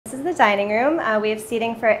This is the dining room. We have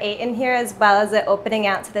seating for 8 in here, as well as it opening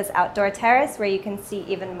out to this outdoor terrace where you can see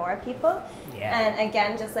even more people. Yeah. And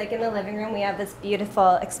again, just like in the living room, we have this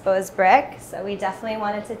beautiful exposed brick. So we definitely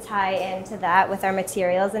wanted to tie into that with our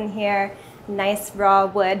materials in here. Nice raw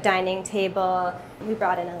wood dining table. We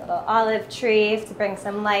brought in a little olive tree to bring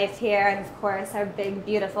some life here, and of course our big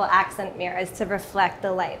beautiful accent mirrors to reflect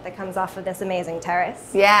the light that comes off of this amazing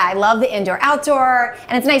terrace. Yeah, I love the indoor-outdoor,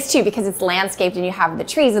 and it's nice too because it's landscaped and you have the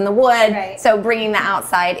trees and the wood, Right. so bringing the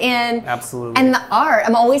outside in. Absolutely. And the art,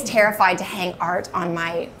 I'm always terrified to hang art on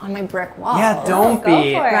my brick wall. Yeah, don't go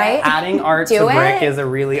be. for it. Right? Adding art Do to brick it. is a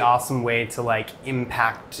really awesome way to like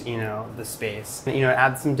impact, the space. It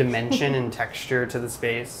adds some dimension and texture to the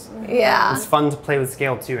space. Yeah. It's fun to play with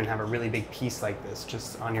scale too and have a really big piece like this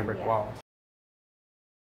just on your brick wall.